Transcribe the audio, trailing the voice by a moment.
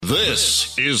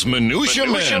This is Minutia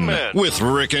Men with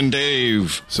Rick and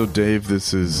Dave. So, Dave,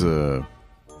 this is the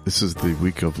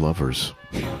week of lovers.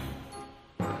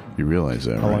 You realize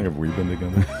that, How right? long have we been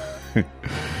together?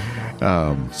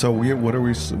 So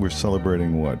we're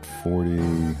celebrating what, 40,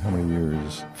 how many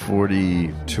years?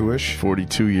 42-ish?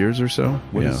 42 years or so.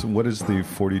 What is the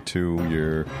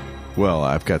 42-year? Well,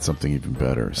 I've got something even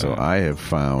better. So I have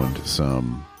found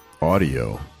some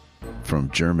audio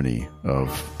from Germany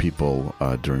of people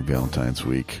during Valentine's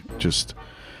week, just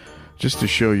to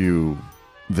show you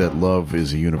that love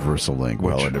is a universal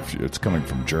language. Well, and if it's coming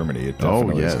from Germany, it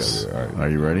definitely is. Yes. All right. Are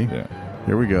you ready? Yeah.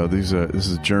 Here we go. This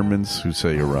is Germans who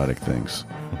say erotic things.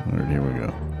 All right, here we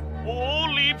go. Oh,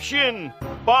 Liebchen,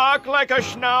 bark like a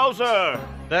schnauzer.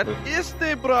 That is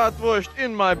the bratwurst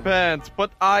in my pants,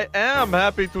 but I am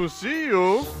happy to see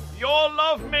you. Your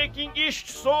lovemaking is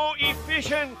so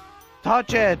efficient.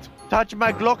 Touch it. Touch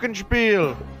my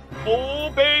glockenspiel. Oh,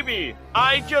 baby,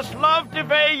 I just love the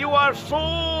way you are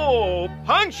so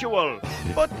punctual.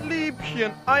 But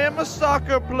Liebchen, I am a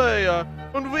soccer player,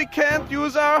 and we can't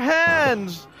use our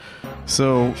hands.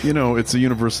 So, it's a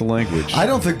universal language. I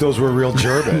don't think those were real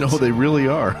Germans. No, they really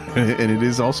are. And it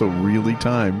is also really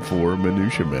time for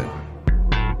Minutia Men.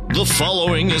 The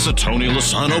following is a Tony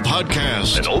Lasano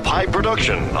podcast, an Opie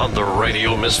production on the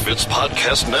Radio Misfits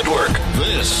Podcast Network.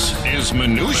 This is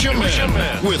Minutia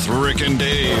Men with Rick and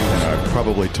Dave. I've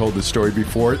probably told this story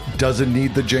before. It doesn't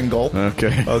need the jingle.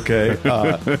 Okay.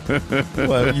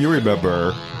 Well, you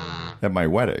remember at my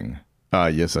wedding.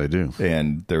 Yes, I do.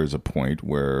 And there was a point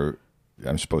where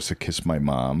I'm supposed to kiss my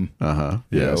mom.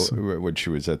 Yes. When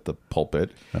she was at the pulpit.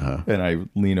 And I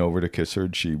lean over to kiss her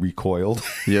and she recoiled.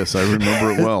 Yes, I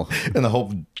remember it well. And the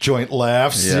whole joint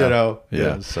laughs,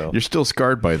 Yeah. So You're still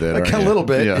scarred by that, aren't you? a little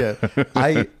bit, yeah.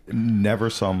 I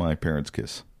never saw my parents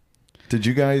kiss. Did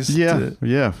you guys?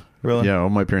 Yeah. Really? Yeah, all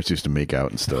my parents used to make out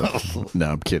and stuff.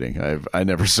 No, I'm kidding. I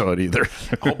never saw it either.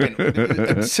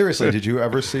 Seriously, did you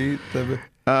ever see the...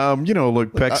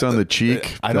 Look, pecks on the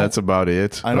cheek. That's about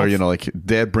it. Or, like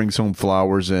dad brings home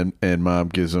flowers and mom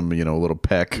gives him, a little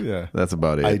peck. Yeah. That's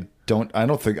about it.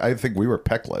 I think we were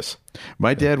peckless.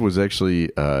 My dad was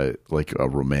actually like a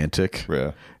romantic.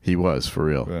 Yeah. He was, for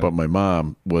real. Yeah. But my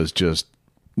mom was just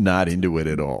not into it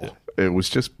at all. It was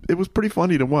pretty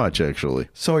funny to watch, actually.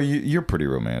 So you're pretty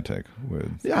romantic.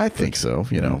 Yeah, I think so,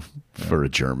 for a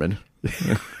German.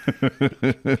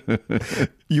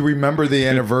 You remember the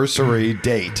anniversary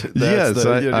date. Yes,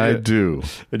 I do.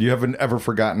 And you haven't ever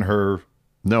forgotten her.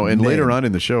 No, and name. later on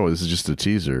in the show, this is just a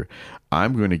teaser,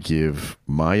 I'm going to give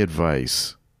my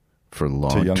advice for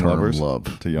long-term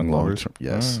love. To young lovers?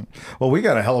 Yes. Right. Well, we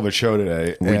got a hell of a show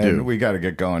today. We do. We got to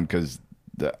get going because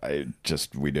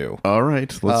we do. All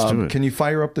right, let's do it. Can you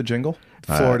fire up the jingle?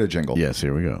 Florida jingle. Yes,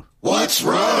 here we go. What's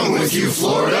wrong with you,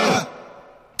 Florida?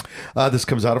 This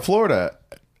comes out of Florida,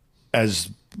 as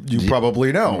you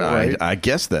probably know, right? I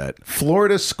guess that.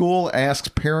 Florida school asks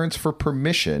parents for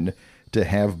permission to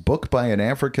have book by an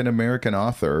African-American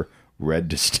author read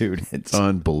to students.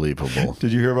 Unbelievable.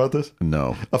 Did you hear about this?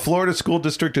 No. A Florida school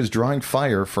district is drawing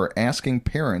fire for asking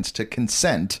parents to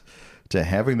consent to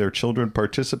having their children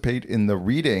participate in the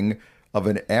reading of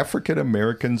an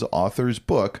African-American's author's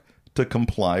book to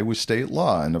comply with state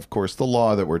law. And of course, the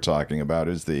law that we're talking about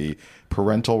is the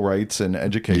Parental Rights and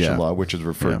Education Law, which is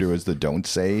referred to as the Don't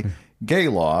Say Gay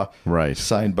Law, right?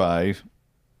 Signed by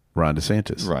Ron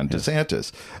DeSantis.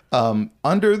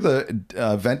 Under the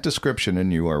event description,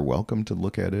 and you are welcome to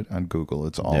look at it on Google.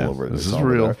 It's all over. This is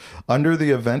real. There. Under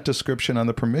the event description on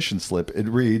the permission slip, it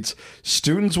reads,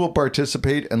 students will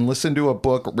participate and listen to a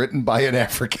book written by an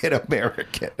African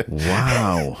American.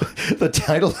 Wow. The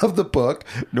title of the book,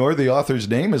 nor the author's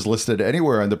name is listed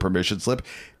anywhere on the permission slip.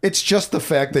 It's just the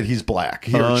fact that he's black.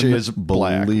 He or she is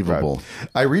black. Unbelievable. Right?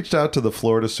 I reached out to the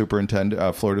Florida school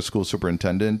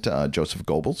superintendent, Joseph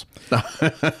Goebbels.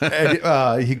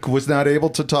 And, he was not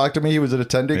able to talk to me. He was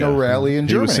attending a rally in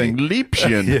Germany. He was saying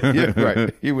Liebchen.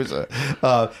 Right. He was.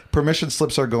 Permission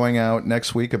slips are going out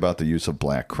next week about the use of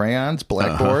black crayons,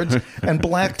 blackboards, and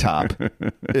blacktop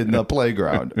in the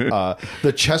playground.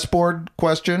 The chessboard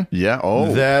question. Yeah.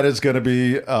 Oh, that is going to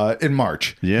be in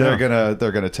March. Yeah.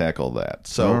 They're gonna tackle that.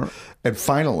 So, and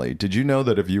finally, did you know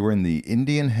that if you were in the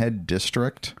Indian Head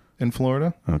District in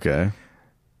Florida, okay,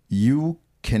 you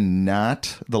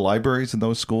cannot, the libraries in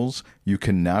those schools, you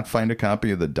cannot find a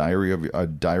copy of the diary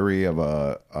of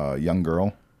a young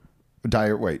girl.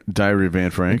 Diary of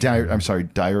Anne Frank.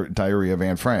 Diary of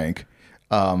Anne Frank.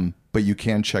 But you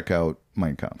can check out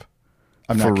Mein Kampf.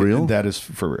 For real? That is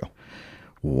for real.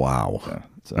 Wow.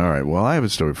 So. All right. Well, I have a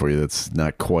story for you that's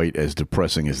not quite as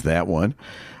depressing as that one.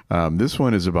 This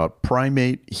one is about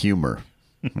primate humor.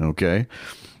 Okay.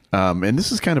 And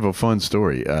this is kind of a fun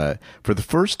story. For the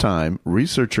first time,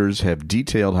 researchers have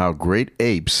detailed how great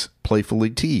apes playfully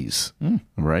tease.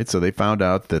 Right? So they found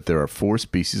out that there are 4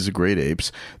 species of great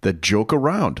apes that joke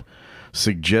around,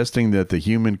 suggesting that the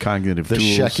human cognitive tools...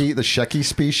 The Shecky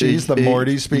species, the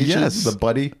Morty species, yes. the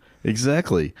Buddy.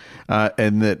 Exactly.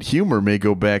 And that humor may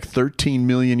go back 13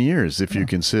 million years if you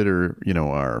consider,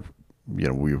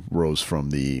 we rose from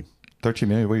the... 13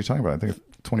 million? What are you talking about? I think it's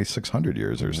 2,600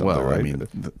 years or something, well, right? I mean...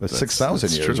 That's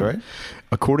 6,000 years, true. right?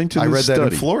 According to this I read study,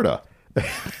 that in Florida.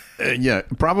 Yeah,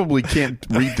 probably can't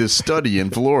read this study in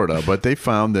Florida, but they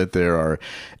found that there are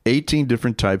 18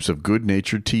 different types of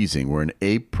good-natured teasing where an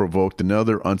ape provoked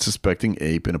another unsuspecting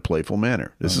ape in a playful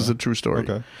manner. This is a true story.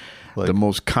 Okay. The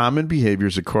most common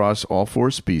behaviors across all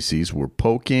 4 species were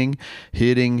poking,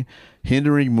 hitting,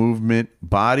 hindering movement,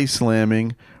 body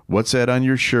slamming, what's that on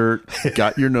your shirt,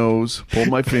 got your nose, pull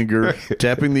my finger,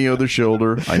 tapping the other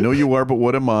shoulder, I know you are, but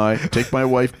what am I? Take my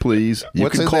wife, please. You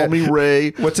can call me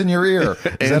Ray. What's in your ear?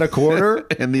 Is that a quarter?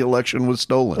 And the election was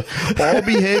stolen. All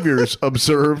behaviors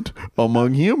observed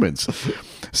among humans.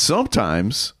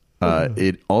 Sometimes...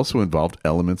 it also involved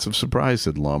elements of surprise,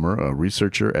 said Lummer, a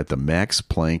researcher at the Max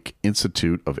Planck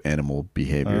Institute of Animal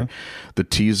Behavior. The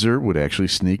teaser would actually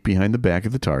sneak behind the back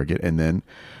of the target and then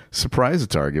surprise the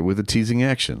target with a teasing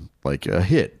action, like a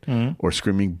hit, or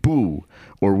screaming boo,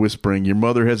 or whispering, your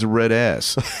mother has a red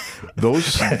ass.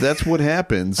 That's what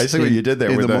happens. I see what you did there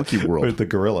in with the monkey world. With the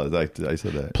gorillas. I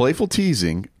said that. Playful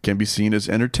teasing can be seen as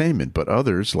entertainment, but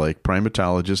others, like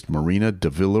primatologist Marina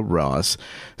Davila Ross,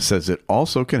 says it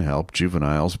also can help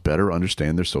juveniles better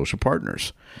understand their social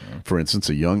partners. For instance,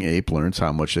 a young ape learns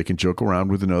how much they can joke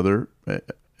around with another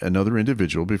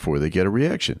individual before they get a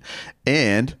reaction.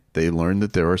 And they learn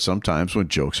that there are some times when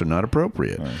jokes are not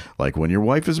appropriate, like when your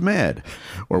wife is mad,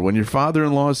 or when your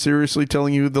father-in-law is seriously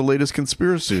telling you the latest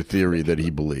conspiracy theory that he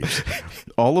believes.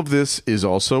 All of this is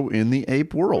also in the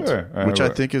ape world, which I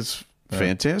think is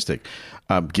fantastic.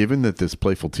 Given that this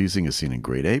playful teasing is seen in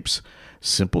great apes,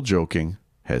 simple joking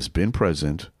has been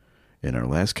present in our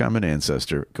last common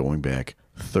ancestor going back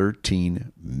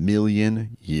 13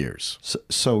 million years.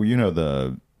 So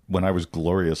when I was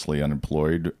gloriously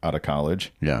unemployed out of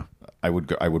college, I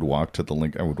would walk to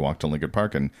Lincoln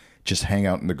Park and just hang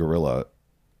out in the gorilla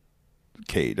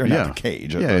cage, or not the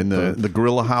cage, in the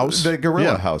gorilla house,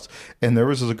 house, and there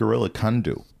was a gorilla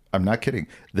kundu. I'm not kidding.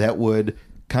 That would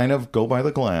kind of go by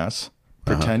the glass,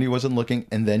 pretend he wasn't looking,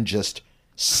 and then just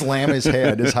slam his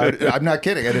head as hard. I'm not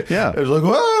kidding. And it was like,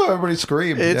 whoa, everybody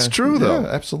screamed. It's true, though. Yeah,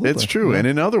 absolutely. It's true. Yeah. And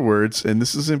in other words, and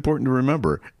this is important to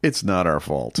remember, it's not our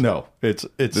fault. No, it's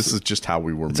this is just how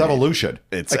we were made. It's evolution.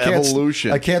 It's evolution.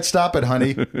 I can't stop it,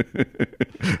 honey.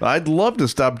 I'd love to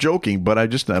stop joking, but I'm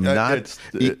not. I'm not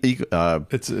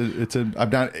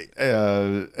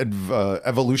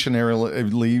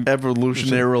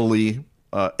evolutionarily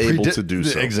able to do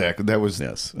so. Exactly. That was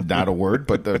not a word,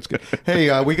 but that's good.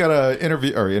 Hey, we got a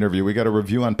interview. We got a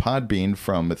review on Podbean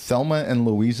from Thelma and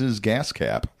Louise's Gas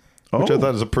Cap, which I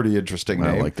thought is a pretty interesting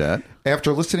name. I like that.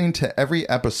 After listening to every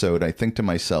episode, I think to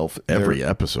myself... Every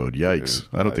episode? Yikes.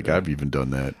 I don't think I've even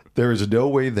done that. There is no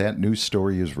way that news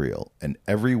story is real, and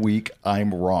every week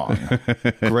I'm wrong.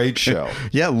 Great show.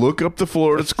 Yeah, look up the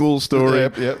Florida school story.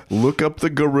 Yep. Look up the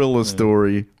gorilla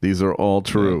story. These are all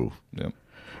true. Yep.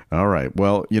 All right.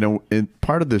 Well, in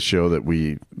part of this show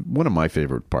one of my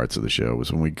favorite parts of the show was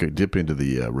when we could dip into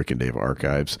the Rick and Dave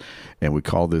archives, and we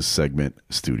call this segment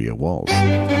Studio Walls.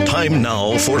 Time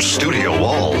now for Studio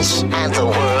Walls. And the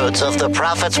words of the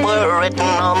prophets were written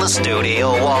on the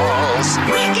studio walls.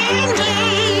 Rick and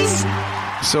Dave.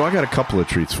 So I got a couple of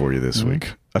treats for you this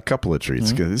week. A couple of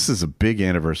treats. This is a big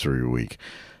anniversary week.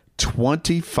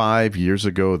 25 years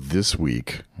ago this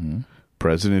week,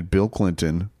 President Bill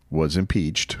Clinton was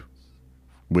impeached,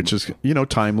 which is,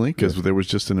 timely because there was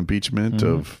just an impeachment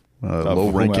of a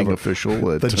low-ranking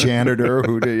official. The janitor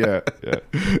who did,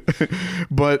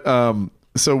 But,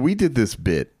 so we did this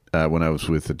bit when I was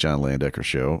with the John Landecker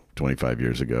show 25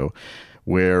 years ago,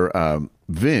 where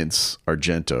Vince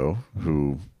Argento,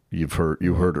 who you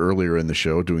heard earlier in the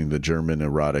show doing the German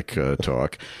erotic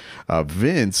talk,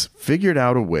 Vince figured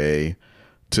out a way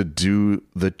to do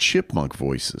the chipmunk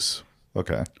voices.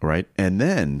 Okay. Right. And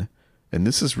then, and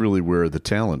this is really where the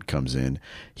talent comes in,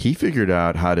 he figured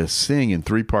out how to sing in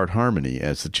 3-part harmony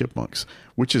as the Chipmunks,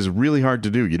 which is really hard to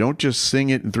do. You don't just sing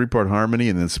it in 3-part harmony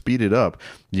and then speed it up.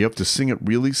 You have to sing it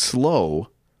really slow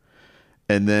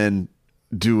and then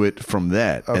do it from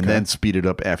that and then speed it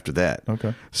up after that.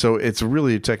 Okay. So it's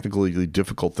really a technically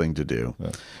difficult thing to do.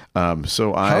 Yeah.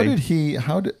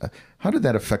 How did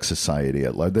that affect society?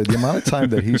 The amount of time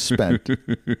that he spent,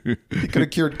 he could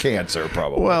have cured cancer,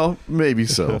 probably. Well, maybe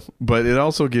so. But it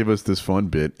also gave us this fun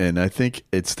bit, and I think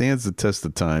it stands the test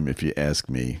of time if you ask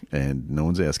me, and no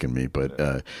one's asking me.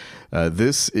 But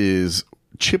this is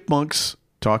Chipmunks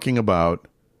talking about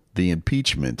the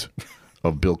impeachment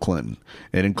of Bill Clinton.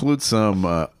 It includes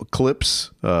some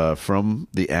clips from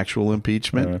the actual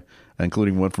impeachment,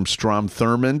 including one from Strom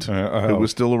Thurmond, who was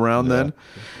still around then.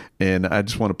 And I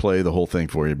just want to play the whole thing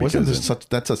for you because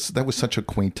that was such a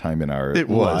quaint time in our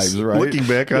lives, right? Looking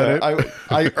back on it,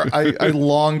 I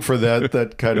long for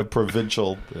that kind of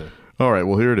provincial. All right,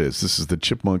 well here it is. This is the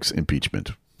Chipmunks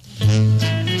impeachment.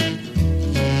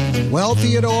 Well,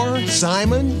 Theodore,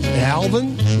 Simon,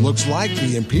 Alvin, looks like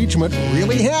the impeachment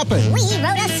really happened. We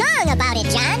wrote a song about it,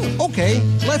 John. Okay,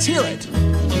 let's hear it.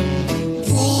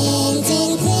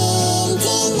 Clinton,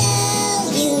 Clinton,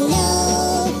 now you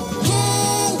know.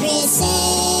 Congress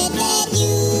said that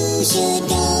you should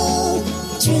go.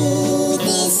 Truth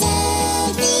is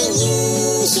something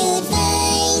you should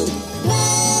find.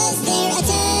 Was there a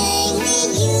time when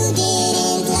you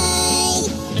didn't lie?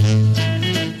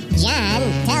 John,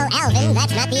 tell Alvin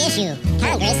that's not the issue.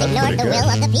 Congress ignored the will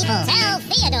of the people. Tell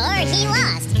Theodore he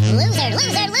lost. Loser,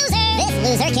 loser, loser. This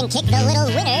loser can kick the little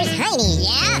winner's hiney,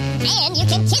 yeah? And you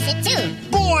can kiss it too.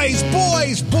 Boys,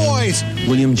 boys, boys!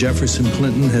 William Jefferson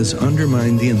Clinton has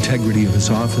undermined the integrity of his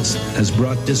office, has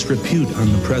brought disrepute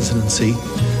on the presidency,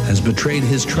 has betrayed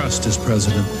his trust as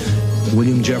president.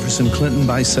 William Jefferson Clinton,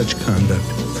 by such conduct,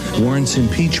 warrants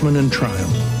impeachment and trial,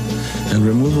 and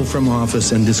removal from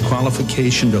office and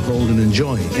disqualification to hold and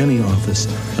enjoy any office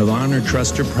of honor,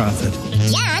 trust, or profit.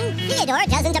 John, Theodore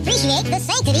doesn't appreciate the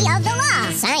sanctity of the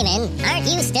law. Simon, aren't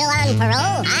you still on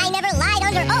parole? I never lied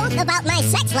under oath about my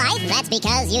sex life. That's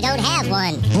because you don't have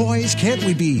one. Boys, can't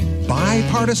we be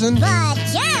bipartisan? But,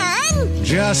 John!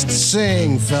 Just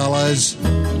sing, fellas.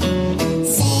 Senate,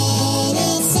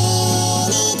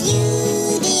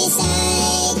 you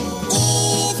decide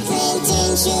if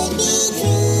Clinton should be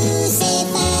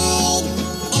crucified.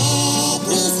 At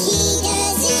least he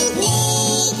doesn't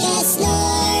make us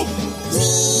snore.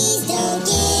 Please don't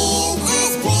give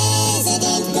us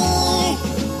President Gore.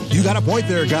 You got a point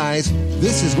there, guys.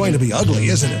 This is going to be ugly,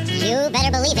 isn't it? You better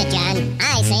believe it, John.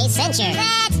 I say censure.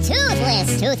 That's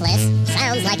toothless. Toothless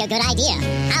sounds like a good idea.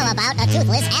 How about a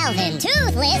toothless Alvin?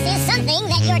 Toothless is something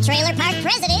that your trailer park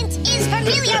president is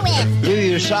familiar with. Do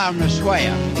you solemnly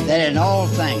swear that in all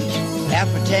things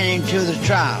appertaining to the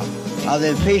trial of the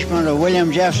impeachment of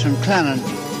William Jefferson Clinton,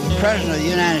 President of the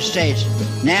United States,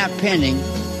 now pending,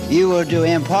 you will do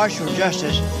impartial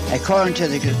justice according to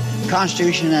the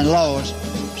Constitution and laws,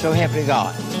 so help you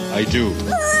God? I do.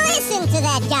 Listen to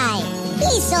that guy.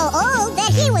 He's so old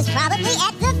that he was probably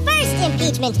at the first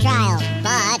impeachment trial.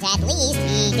 But at least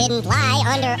he didn't lie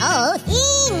under oath.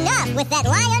 Enough with that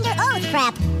lie under oath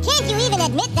crap. Can't you even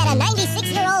admit that a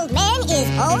 96-year-old man is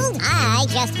old? I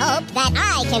just hope that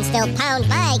I can still pound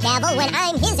my gavel when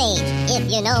I'm his age,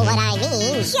 if you know what I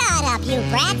mean. Shut up, you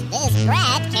brat. This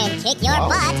brat can kick your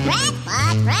butt. Brat,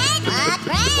 brat.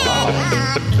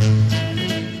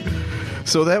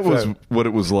 So that was what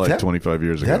it was like 25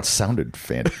 years ago. That sounded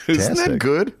fantastic. Isn't that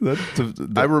good?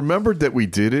 I remembered that we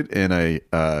did it, and I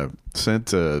sent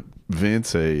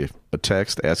Vince a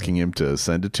text asking him to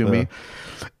send it to me,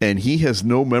 and he has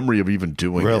no memory of even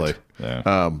doing it. Really?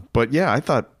 Yeah. But yeah, I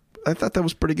thought that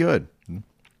was pretty good.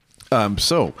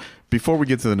 So before we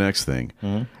get to the next thing,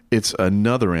 it's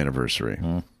another anniversary.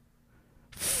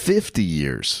 50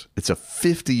 years. It's a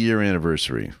 50-year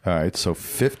anniversary. All right, so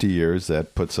 50 years,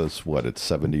 that puts us, what, at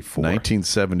 74?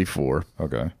 1974.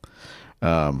 Okay.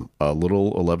 A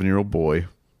little 11-year-old boy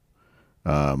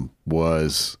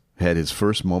had his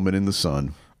first moment in the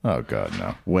sun. Oh, God,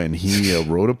 no. When he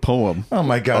wrote a poem oh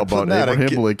my God, about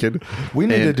Abraham Lincoln. We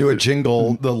need to do a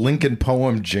jingle, the Lincoln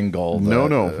poem jingle. No.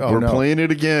 We're playing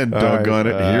it again, doggone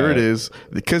it. Here it is.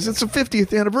 Because it's a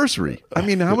 50th anniversary. I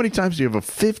mean, how many times do you have a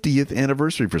 50th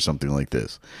anniversary for something like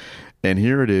this? And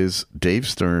here it is, Dave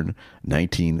Stern,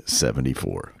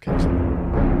 1974. Okay.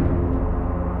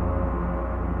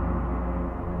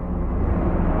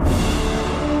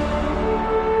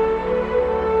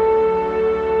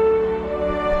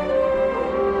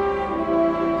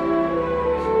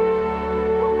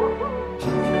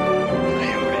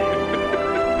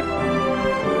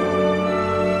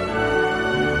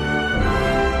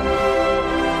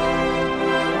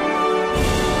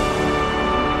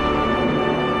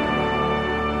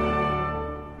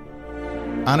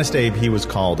 Honest Abe, he was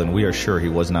called, and we are sure he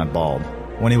was not bald.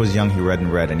 When he was young, he read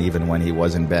and read, and even when he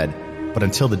was in bed. But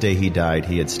until the day he died,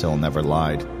 he had still never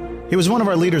lied. He was one of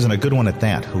our leaders, and a good one at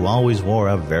that, who always wore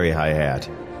a very high hat.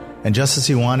 And just as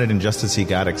he wanted and just as he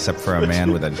got, except for a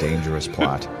man with a dangerous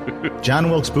plot.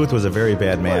 John Wilkes Booth was a very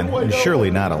bad man, and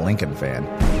surely not a Lincoln fan.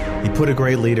 He put a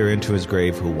great leader into his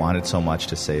grave who wanted so much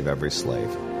to save every slave.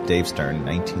 Dave Stern,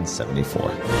 1974.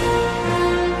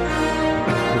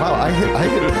 Wow, I hit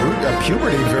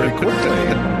puberty very quickly.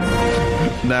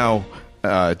 Now,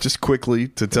 just quickly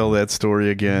to tell that story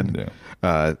again,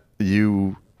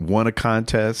 you won a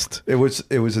contest. It was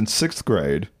in 6th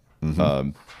grade,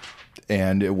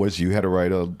 and it was, you had to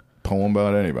write a poem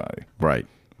about anybody, right,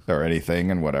 or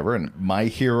anything and whatever. And my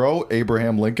hero,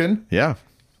 Abraham Lincoln. Yeah.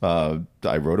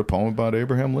 I wrote a poem about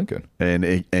Abraham Lincoln,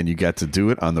 and you got to do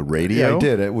it on the radio. Yeah, I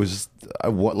did. It was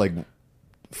like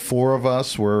 4 of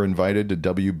us were invited to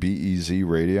WBEZ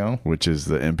radio, which is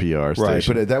the NPR station. Right,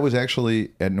 but that was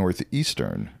actually at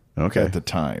Northeastern. Okay. At the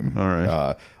time. All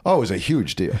right. It was a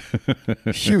huge deal.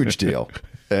 Huge deal.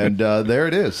 And there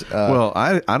it is. Well,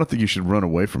 I don't think you should run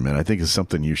away from it. I think it's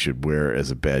something you should wear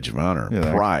as a badge of honor.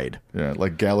 Pride. Yeah,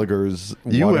 like Gallagher's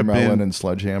Watermelon and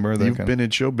Sledgehammer. You've been in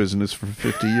show business for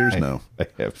 50 years now. I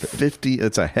have 50.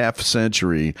 It's a half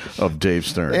century of Dave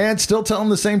Stern. And still telling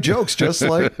the same jokes, just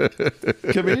like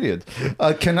comedians.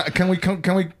 Can we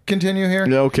continue here?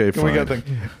 Yeah, okay, fine. We got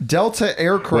Delta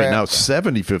Aircraft. Wait, now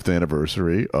 75th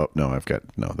anniversary. Oh, no,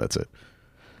 that's it.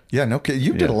 Yeah, no,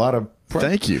 you did a lot of...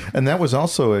 Thank you. And that was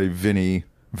also a Vince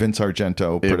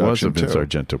Argento production. It was a Vince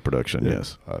Argento production,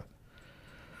 yes.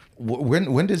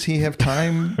 When does he have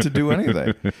time to do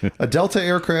anything? A Delta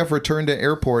aircraft returned to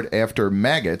airport after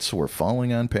maggots were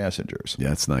falling on passengers. Yeah,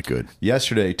 that's not good.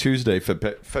 Yesterday, Tuesday,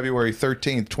 February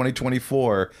 13th,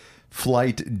 2024,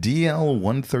 flight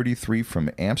DL-133 from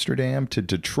Amsterdam to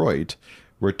Detroit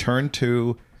returned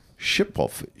to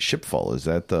Schiphol, is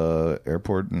that the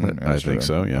airport in Amsterdam? I think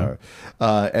so, yeah.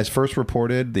 As first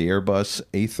reported, the Airbus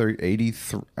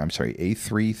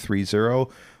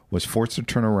A330 was forced to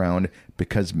turn around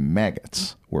because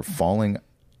maggots were falling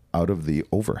out of the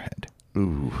overhead.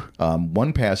 Ooh.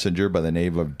 One passenger by the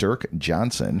name of Dirk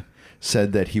Johnson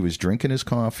said that he was drinking his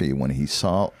coffee when he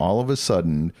saw all of a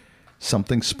sudden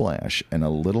something splash and a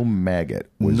little maggot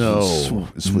was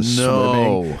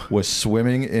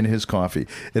swimming in his coffee.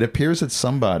 It appears that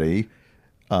somebody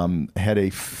had a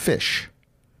fish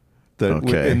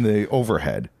in the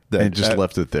overhead. And just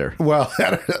left it there. Well,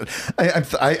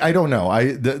 I don't know.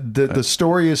 The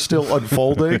story is still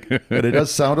unfolding, and it does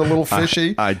sound a little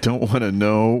fishy. I don't want to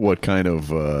know what kind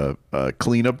of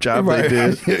cleanup job they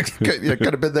did. It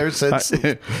could have been there since.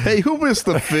 Hey, who missed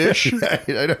the fish?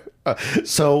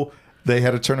 So they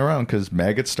had to turn around because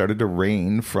maggots started to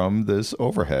rain from this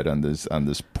overhead on this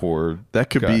poor. That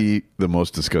could be the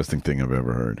most disgusting thing I've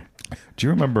ever heard. Do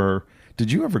you remember? Did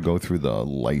you ever go through the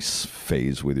lice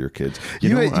phase with your kids?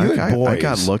 You had boys. I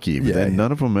got lucky, but then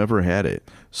none of them ever had it.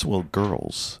 So, well,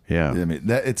 girls. Yeah. I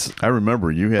mean, I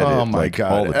remember you had it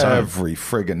all the time. Every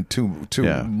friggin' two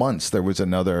months there was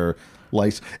another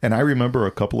lice. And I remember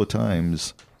a couple of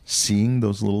times seeing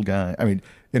those little guys. I mean,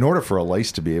 in order for a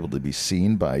lice to be able to be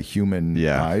seen by human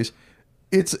eyes,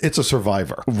 it's a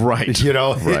survivor, right? You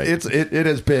know, right. It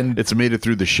has been. It's made it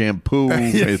through the shampoo.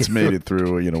 It's made it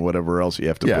through whatever else you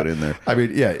have to put in there. I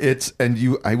mean,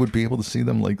 I would be able to see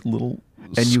them like little.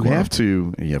 And you have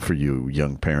to, for you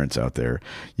young parents out there,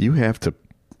 you have to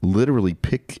literally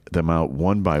pick them out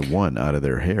one by one out of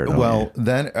their hair.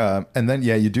 Then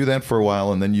you do that for a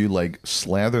while, and then you like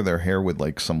slather their hair with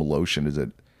like some lotion. Is it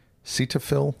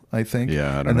Cetaphil? I think.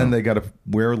 Yeah, I don't know. And then they got to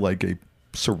wear like a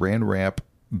Saran wrap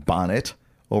bonnet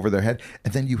over their head,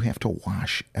 and then you have to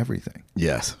wash everything.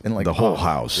 Yes, and like the whole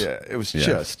house. Yeah, it was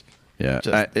just. Yeah,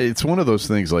 it's one of those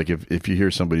things. Like if you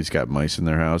hear somebody's got mice in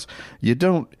their house, you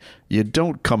don't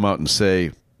come out and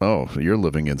say, "Oh, you're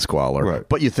living in squalor," right.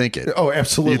 But you think it. Oh,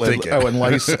 absolutely. You think it. Oh, and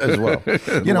lice as well.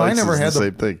 I never had the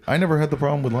same thing. I never had the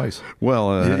problem with lice.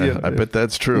 Well, I bet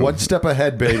that's true. One step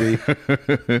ahead, baby.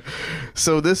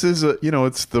 So this is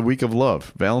it's the week of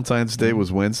love. Valentine's Day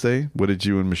was Wednesday. What did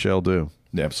you and Michelle do?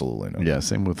 Absolutely no. Yeah,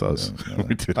 same with us. No.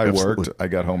 I worked. I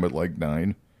got home at like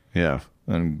 9. Yeah.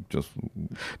 And just.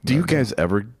 Do you guys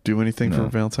ever do anything for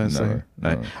Valentine's Day?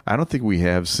 No. I don't think we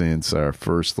have since our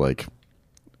first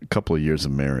couple of years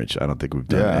of marriage. I don't think we've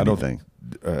done anything.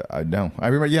 I know. I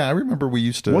remember we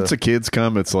used to. Once the kids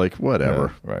come, it's like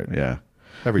whatever. Yeah, right. Yeah.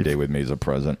 Every day with me is a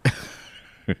present.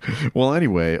 Well,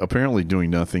 anyway, apparently doing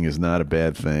nothing is not a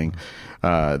bad thing.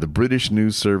 The British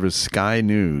news service Sky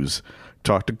News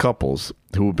talked to couples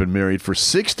who have been married for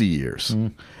 60 years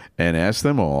and asked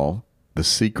them all the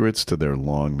secrets to their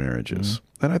long marriages.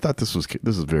 and I thought this is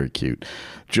very cute.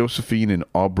 Josephine and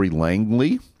Aubrey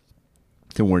Langley,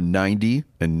 who were 90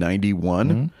 and 91.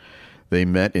 Mm-hmm. They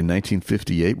met in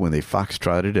 1958 when they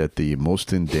foxtrotted at the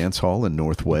Mostyn Dance Hall in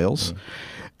North Wales. Mm-hmm.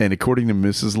 And according to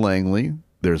Mrs. Langley,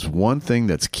 there's one thing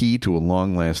that's key to a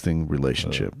long-lasting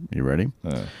relationship. You ready?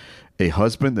 A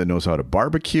husband that knows how to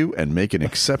barbecue and make an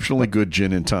exceptionally good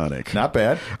gin and tonic. Not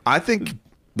bad. I think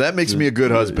that makes me a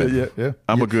good husband. Yeah.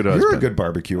 I'm a good husband. You're a good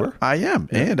barbecuer. I am,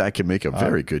 and I can make a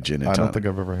very good gin and tonic. I don't think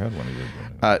I've ever had one of you.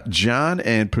 John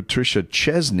and Patricia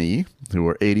Chesney, who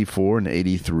are 84 and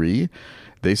 83,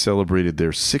 they celebrated their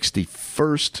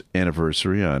 61st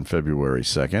anniversary on February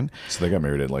 2nd. So they got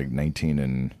married at like 19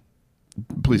 and...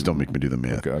 Please don't make me do the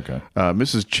math. Okay.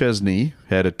 Mrs. Chesney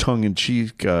had a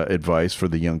tongue-in-cheek advice for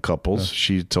the young couples.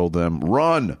 She told them,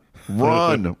 run.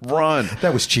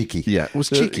 That was cheeky. Yeah, it was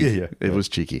cheeky. It was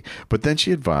cheeky. But then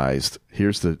she advised,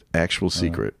 here's the actual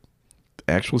secret.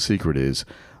 The actual secret is,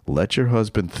 let your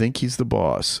husband think he's the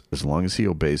boss as long as he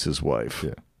obeys his wife.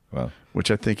 Yeah. Well,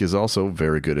 which I think is also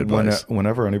very good advice.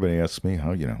 Whenever anybody asks me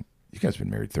how, you guys have been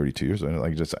married 32 years,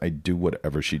 I do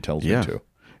whatever she tells me to.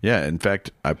 Yeah. In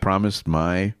fact, I promised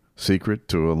my secret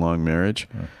to a long marriage: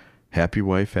 happy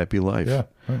wife, happy life. Yeah.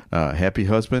 Right. Happy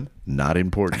husband, not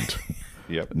important.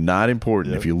 Yep. Not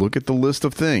important. Yep. If you look at the list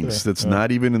of things, that's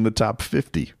not even in the top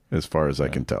 50, as far as I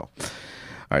can tell.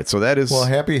 All right, so that is... Well,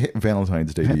 happy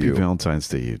Valentine's Day to you. Happy Valentine's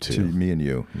Day to you, too. To me and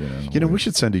you. We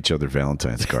should send each other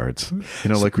Valentine's cards.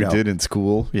 Like we did in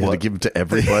school. You had to give them to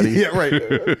everybody. Yeah, right.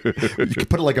 You could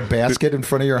put like a basket in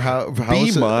front of your house.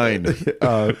 Be mine.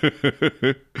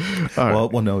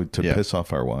 Well, no, to piss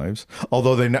off our wives.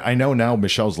 Although I know now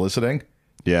Michelle's listening.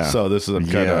 Yeah. So this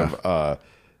is kind of...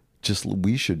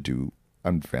 we should do...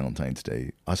 on Valentine's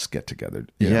Day, us get together.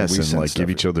 Yes, and give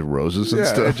each other roses and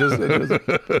stuff.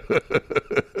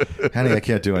 Honey, I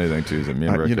can't do anything Tuesday. Me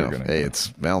and Rick are gonna hey, it's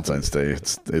Valentine's Day.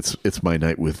 It's my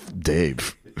night with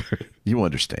Dave. You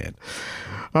understand.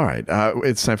 All right,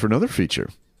 it's time for another feature.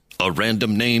 A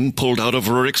random name pulled out of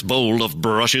Rick's bowl of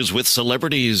brushes with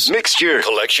celebrities. Mixture,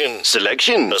 collection,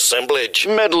 selection, assemblage,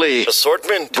 medley,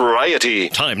 assortment, variety.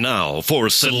 Time now for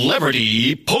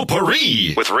Celebrity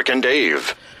Potpourri with Rick and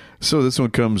Dave. So this one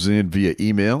comes in via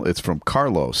email. It's from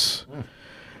Carlos.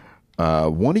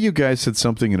 One of you guys said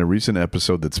something in a recent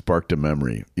episode that sparked a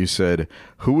memory. You said,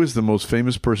 who is the most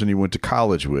famous person you went to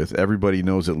college with? Everybody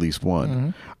knows at least one. Mm-hmm.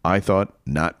 I thought,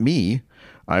 not me.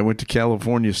 I went to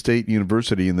California State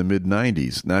University in the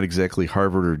mid-90s, not exactly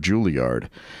Harvard or Juilliard.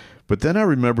 But then I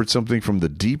remembered something from the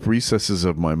deep recesses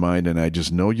of my mind, and I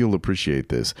just know you'll appreciate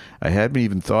this. I hadn't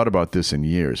even thought about this in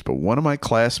years, but one of my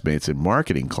classmates in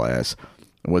marketing class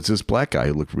was this black guy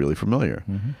who looked really familiar.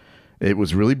 Mm-hmm. It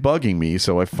was really bugging me,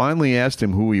 so I finally asked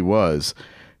him who he was.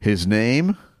 His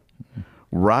name,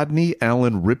 Rodney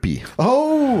Allen Rippey.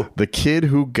 Oh! The kid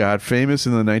who got famous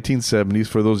in the 1970s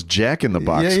for those Jack in the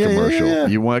Box commercial. Yeah.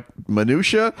 You want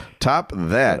Minutia? Top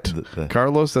that.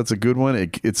 Carlos, that's a good one.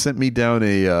 It sent me down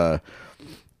a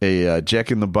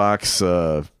Jack in the Box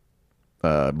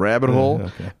rabbit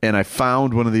hole, and I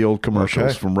found one of the old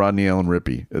commercials from Rodney Allen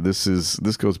Rippey. This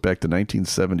goes back to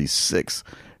 1976.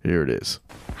 Here it is.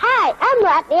 Hi, I'm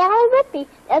Rodney Allen Rippey.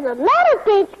 There's a lot of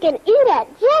things you can eat at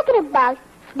Jack in the Box.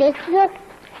 This is a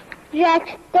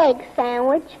Jack steak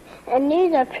sandwich, and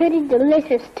these are pretty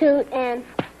delicious too. And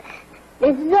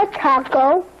this is a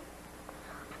taco.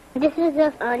 This is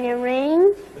a onion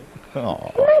rings.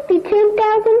 Oh. There might be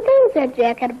 10,000 things at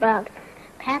Jack in the Box.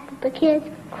 Pack up the kids,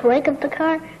 crank up the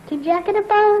car to Jack in the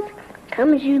Box.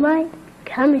 Come as you like,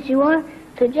 come as you are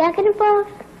to Jack in the Box.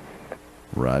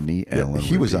 Rodney Allen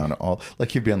He Rippey. was on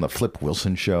he'd be on the Flip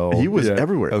Wilson show. He was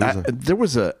everywhere. There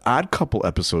was an Odd Couple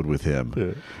episode with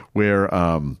him where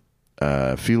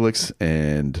Felix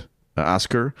and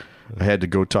Oscar had to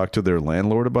go talk to their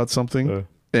landlord about something.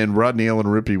 And Rodney Allen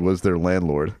Rippey was their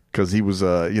landlord because he was, he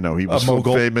was so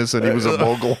famous and he was a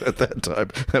mogul at that time.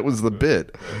 That was the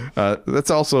bit.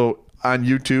 That's also on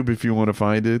YouTube if you want to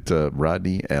find it.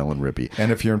 Rodney Allen Rippey.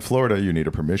 And if you're in Florida, you need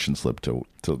a permission slip to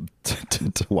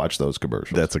watch those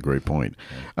commercials. That's a great point.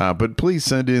 But please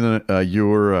send in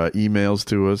your emails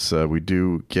to us. We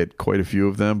do get quite a few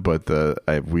of them, but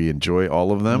we enjoy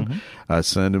all of them. Mm-hmm.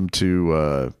 Send them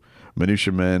to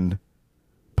MinutiaMen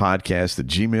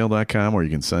podcast@gmail.com, or you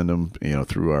can send them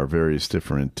through our various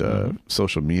different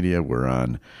social media. We're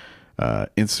on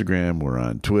Instagram, we're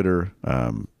on Twitter.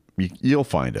 You'll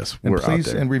find us. And we're please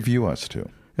out there. And review us too.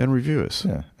 And review us.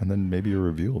 Yeah, and then maybe your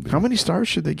review will be. How many stars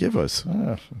should they give us?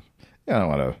 I don't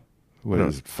want to. What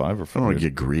is it, 5 or 4? I don't want to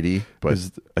get greedy, but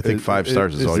I think 5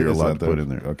 stars is all you're allowed to put in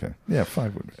there. Okay. Yeah,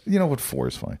 5 would. You know what? 4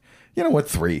 is fine. You know what?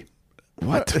 3.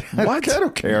 What? I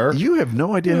don't care. You have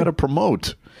no idea how to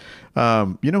promote.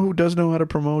 You know who does know how to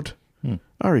promote?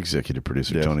 Our executive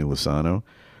producer, Tony Lasano,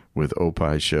 with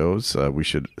Opie Shows. We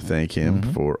should thank him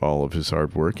for all of his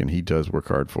hard work, and he does work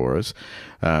hard for us.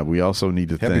 We also need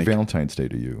to thank... Happy Valentine's Day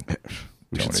to you.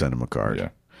 We should send him a card. Yeah.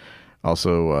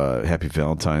 Also, happy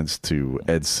Valentine's to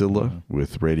Ed Silla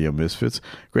with Radio Misfits.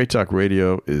 Great Talk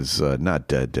Radio is not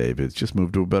dead, Dave. It's just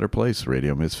moved to a better place,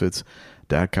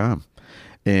 radiomisfits.com.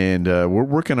 And we're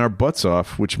working our butts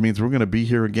off, which means we're going to be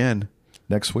here again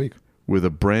next week with a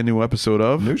brand new episode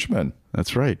of Minutia.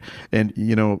 That's right. And,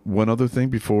 you know, one other thing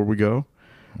before we go,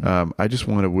 I just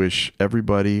want to wish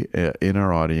everybody in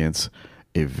our audience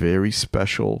a very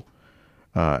special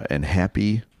and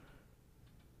happy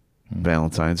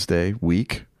Valentine's Day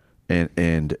week. And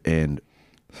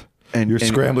you're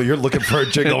scrambling. You're looking for a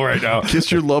jingle right now.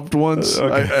 Kiss your loved ones.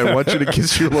 Okay. I want you to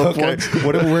kiss your loved ones.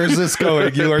 Where's this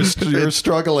going? You're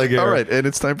struggling here. All right, and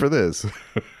it's time for this.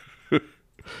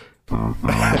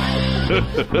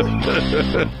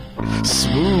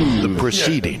 Smooth. The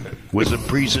proceeding was a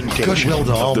presentation of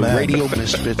the Radio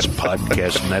Misfits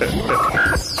Podcast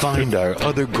Network. Find our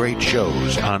other great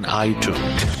shows on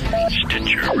iTunes,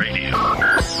 Stitcher Radio,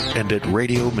 and at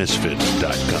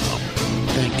radiomisfits.com.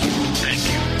 Thank you.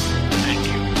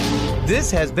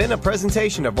 This has been a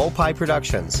presentation of Opie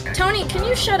Productions. Tony, can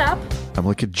you shut up? I'm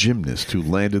like a gymnast who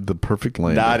landed the perfect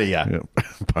landing. Nadia. Yeah.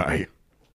 Bye.